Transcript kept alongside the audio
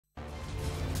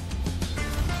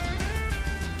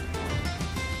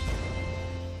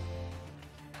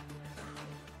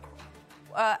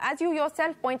as you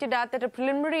yourself pointed out, that a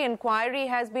preliminary inquiry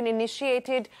has been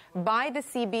initiated by the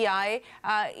CBI.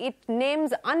 It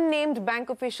names unnamed bank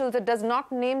officials. It does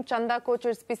not name Chanda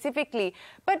Kochhar specifically.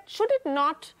 But should it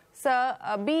not, sir,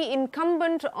 be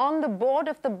incumbent on the board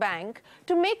of the bank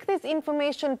to make this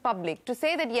information public, to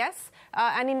say that, yes,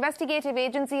 an investigative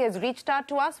agency has reached out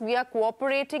to us, we are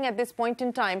cooperating at this point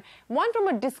in time. One, from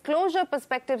a disclosure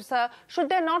perspective, sir, should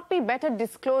there not be better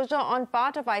disclosure on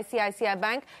part of ICICI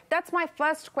Bank? That's my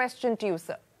first question to you,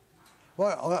 sir.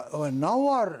 Well, now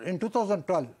or in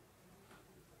 2012?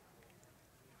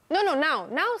 No,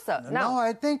 now, sir. Now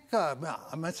I think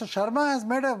Mr. Sharma has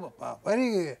made a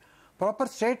very proper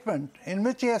statement in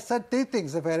which he has said three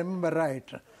things, if I remember right.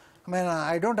 I mean,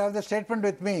 I don't have the statement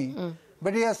with me,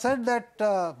 but he has said that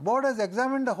board has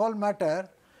examined the whole matter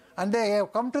and they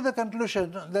have come to the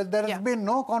conclusion that there has been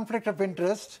no conflict of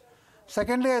interest.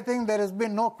 Secondly, I think there has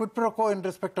been no quid pro quo in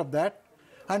respect of that.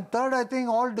 And third, I think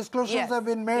all disclosures have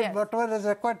been made, whatever is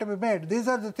required to be made. These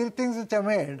are the three things which are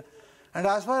made. And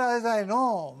as far as I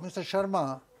know, Mr.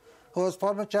 Sharma, who was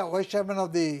former vice chairman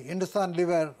of the Hindustan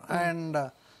Liver and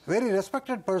very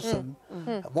respected person,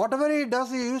 whatever he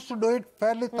does, he used to do it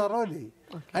fairly thoroughly.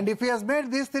 And if he has made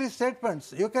these three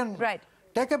statements, you can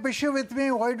take up issue with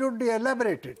me. Why don't you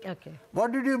elaborate it?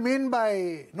 What did you mean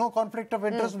by no conflict of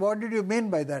interest? What did you mean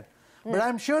by that? But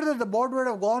I'm sure that the board would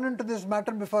have gone into this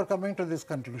matter before coming to this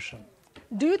conclusion.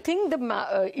 Do you think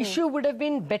the issue would have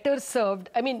been better served?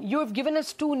 I mean, you have given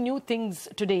us two new things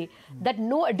today, that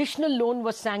no additional loan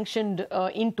was sanctioned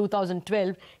in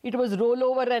 2012. It was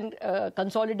rollover and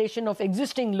consolidation of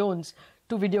existing loans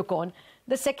to Videocon.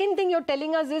 The second thing you're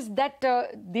telling us is that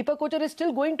Deepak Kochhar is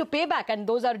still going to pay back, and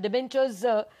those are debentures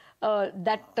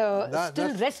that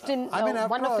still rest in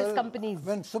one of his companies.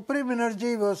 When Supreme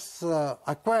Energy was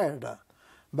acquired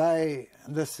by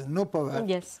this new power,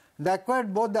 they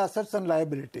acquired both the assets and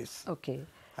liabilities.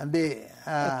 And the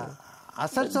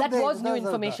assets that was new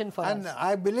information for us. And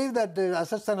I believe that the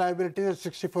assets and liabilities are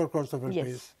 64 crores of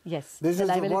rupees. Yes. This is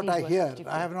what I hear.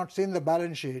 64. I have not seen the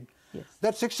balance sheet.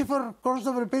 That 64 crores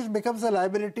of rupees becomes a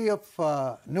liability of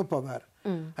new power.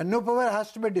 And new power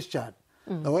has to be discharged.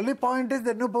 The only point is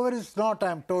that new power is not,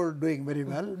 I am told, doing very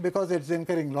well because it's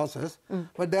incurring losses.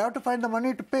 But they have to find the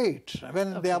money to pay it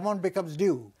when the amount becomes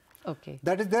due.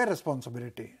 That is their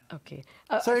responsibility.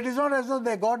 So it is not as though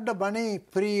they got the money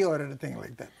free or anything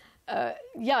like that.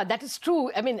 Yeah, that is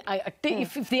true. I mean,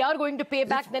 if they are going to pay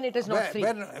back, then it is not free.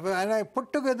 When I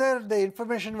put together the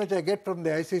information which I get from the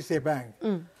ICICI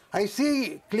Bank, I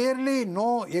see clearly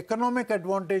no economic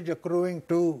advantage accruing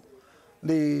to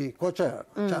the Kochhar,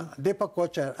 Deepak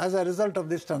Kochhar, as a result of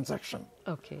this transaction.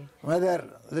 Whether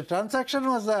the transaction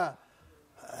was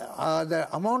the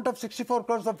amount of 64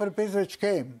 crores of rupees which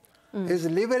came is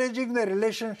leveraging the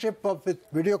relationship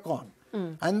with Videocon.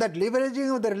 And that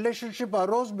leveraging of the relationship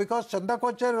arose because Chanda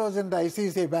Kochhar was in the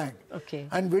ICICI Bank.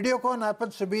 And Videocon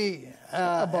happens to be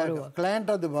a client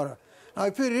of the borrower. Now,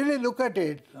 if you really look at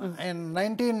it, in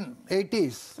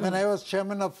 1980s, when I was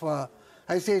chairman of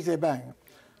ICICI Bank,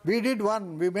 we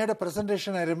made a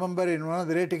presentation, I remember, in one of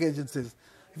the rating agencies.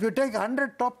 If you take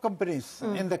 100 top companies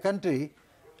in the country,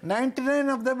 99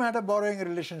 of them had a borrowing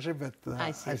relationship with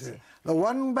ICICI. The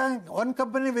one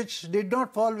company which did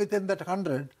not fall within that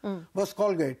 100 was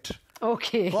Colgate.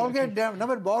 Colgate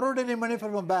never borrowed any money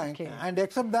from a bank, and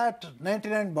except that,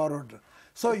 99 borrowed.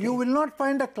 So you will not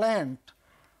find a client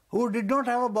who did not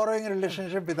have a borrowing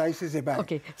relationship with ICICI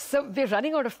Bank. So we're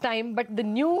running out of time, but the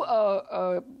new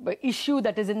issue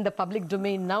that is in the public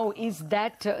domain now is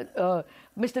that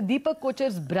Mr. Deepak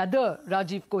Kochhar's brother,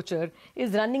 Rajiv Kochhar,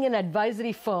 is running an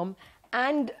advisory firm,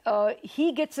 and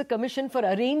he gets a commission for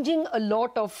arranging a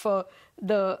lot of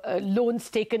the loans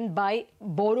taken by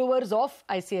borrowers of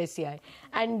ICICI.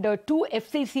 And two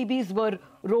FCCBs were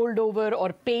rolled over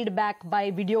or paid back by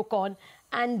Videocon.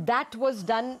 And that was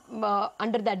done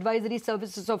under the advisory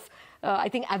services of, I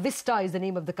think, Avista is the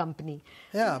name of the company.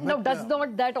 Now, does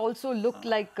not that also look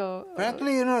like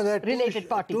frankly, you know, that related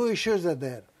parties? Two issues are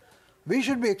there. We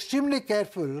should be extremely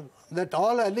careful that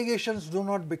all allegations do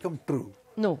not become true.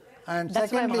 And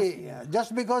secondly,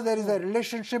 just because there is a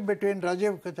relationship between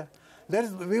Rajiv Kochhar,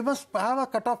 we must have a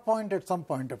cut-off point at some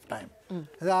point of time.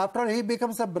 After all, he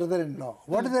becomes a brother-in-law.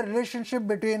 What is the relationship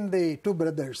between the two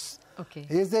brothers?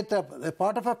 Is it a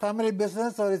part of a family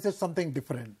business or is it something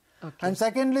different? And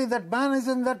secondly, that man is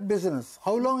in that business.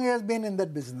 How long he has been in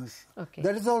that business?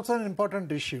 That is also an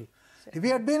important issue. If he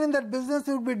had been in that business,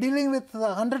 he would be dealing with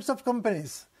hundreds of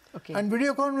companies. And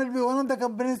Videocon will be one of the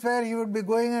companies where he would be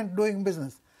going and doing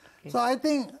business. So I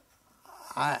think,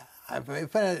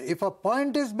 if a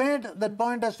point is made, that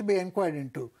point has to be inquired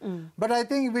into. But I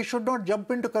think we should not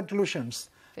jump into conclusions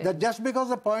that just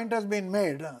because a point has been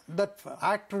made, that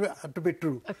act to be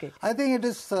true. Okay. I think it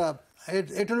is.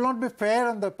 It will not be fair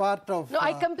on the part of... No,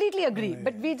 I completely agree.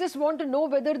 But we just want to know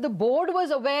whether the board was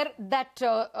aware that...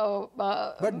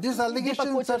 but this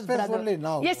allegation surfaced only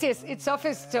now. Yes, it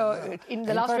surfaced in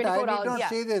the last 24 hours. I did not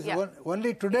see this.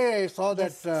 Only today I saw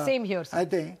that... Same here. I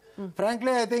think.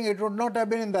 Frankly, I think it would not have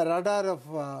been in the radar of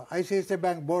ICICI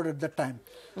Bank board at that time.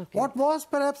 Okay. What was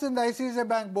perhaps in the ICICI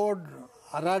Bank board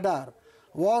radar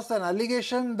was an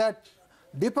allegation that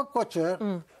Deepak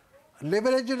Kochhar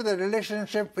leveraged the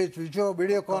relationship which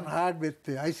Videocon had with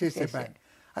the ICICI Bank.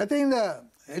 I think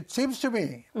it seems to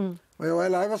me,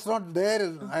 while I was not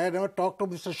there, I had never talked to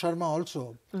Mr. Sharma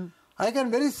also, I can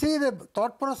very see the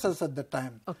thought process at the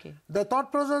time. Okay. The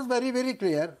thought process is very, very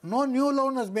clear. No new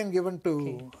loan has been given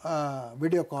to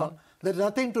Videocon. There's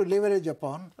nothing to leverage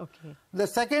upon. Okay. The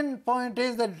second point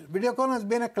is that Videocon has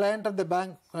been a client of the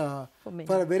bank for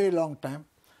a very long time.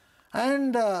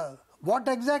 And what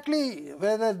exactly,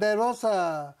 whether there was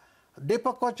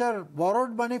Deepak Kochhar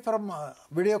borrowed money from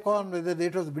Videocon, whether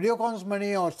it was Videocon's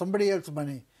money or somebody else's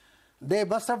money, they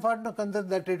must have had to consider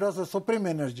that it was a Supreme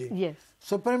Energy. Yes.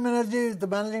 Supreme Energy, the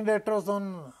managing director was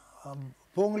on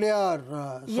Ponglia or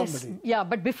somebody. Yes, yeah,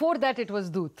 but before that it was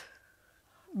Doot.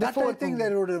 That I think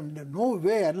there would have no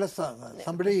way unless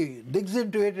somebody digs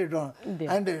into it,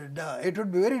 and it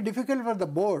would be very difficult for the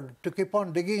board to keep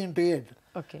on digging into it.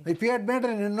 Okay. If he had made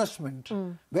an investment,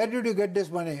 where did you get this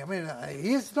money? I mean,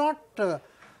 he is not. There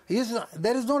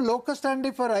is no locus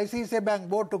standi for ICICI Bank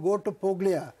board to go to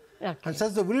Poglia and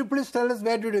says, "Will you please tell us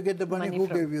where did you get the money? Who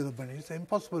gave you the money?" It's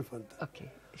impossible for that.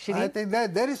 Okay. I think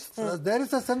that there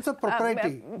is a sense of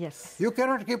propriety. Yes. You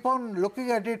cannot keep on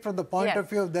looking at it from the point of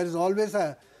view of there is always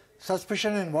a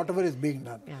suspicion in whatever is being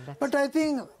done. Yeah, but I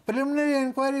think preliminary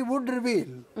inquiry would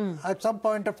reveal at some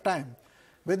point of time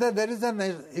whether there is an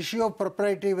issue of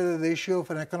propriety, whether the issue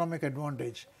of an economic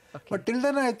advantage. Okay. But till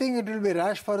then I think it will be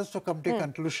rash for us to come to a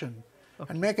conclusion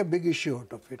and make a big issue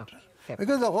out of it. Okay.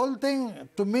 Because the whole thing,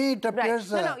 to me, it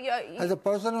appears as a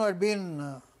person who had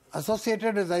been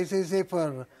associated with ICICI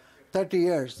for 30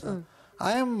 years.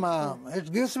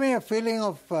 It gives me a feeling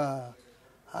of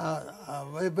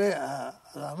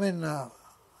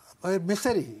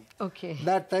misery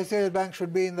that ICICI Bank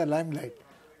should be in the limelight.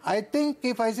 I think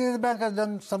if ICICI Bank has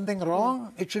done something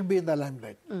wrong, it should be in the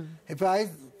limelight. If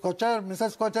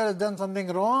Mrs. Kochhar has done something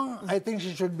wrong, I think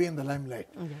she should be in the limelight.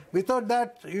 Without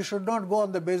that, you should not go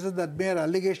on the basis that mere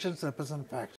allegations represent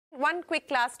facts. One quick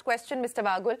last question, Mr.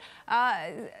 Vaghul.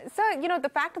 Sir, the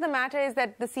fact of the matter is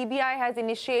that the CBI has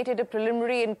initiated a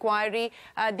preliminary inquiry.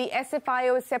 The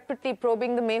SFIO is separately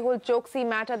probing the Mehul Choksi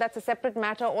matter. That's a separate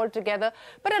matter altogether.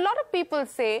 But a lot of people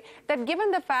say that given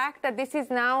the fact that this is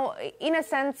now, in a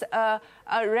sense, a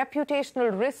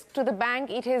reputational risk to the bank,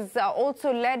 it has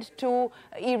also led to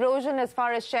erosion as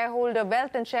far as shareholder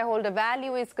wealth and shareholder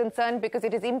value is concerned because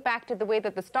it has impacted the way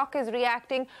that the stock is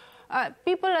reacting.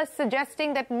 People are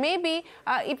suggesting that maybe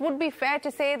it would be fair to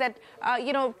say that,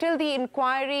 till the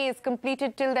inquiry is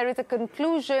completed, till there is a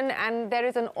conclusion and there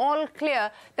is an all clear,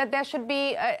 that there should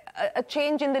be a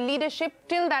change in the leadership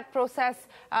till that process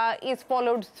is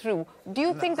followed through. Do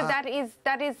you think that is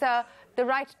the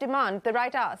right demand, the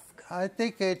right ask? I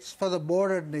think it's for the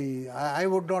board and I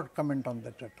would not comment on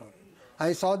that at all.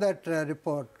 I saw that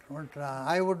report, but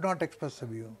I would not express a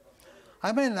view.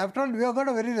 I mean, after all, we have got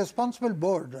a very responsible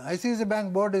board. ICICI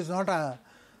Bank board is not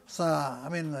it's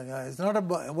not a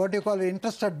what you call an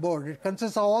interested board. It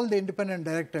consists of all the independent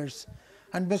directors.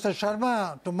 And Mr.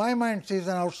 Sharma, to my mind, is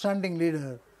an outstanding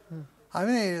leader. I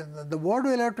mean, the board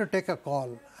will have to take a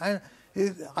call. And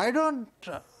I don't,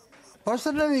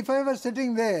 personally, if I were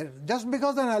sitting there, just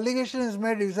because an allegation is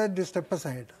made, you said you step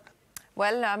aside.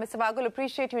 Well, Mr. Vaghul,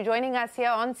 appreciate you joining us here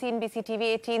on CNBC TV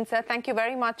 18, sir. Thank you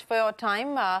very much for your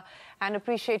time and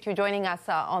appreciate you joining us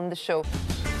on the show.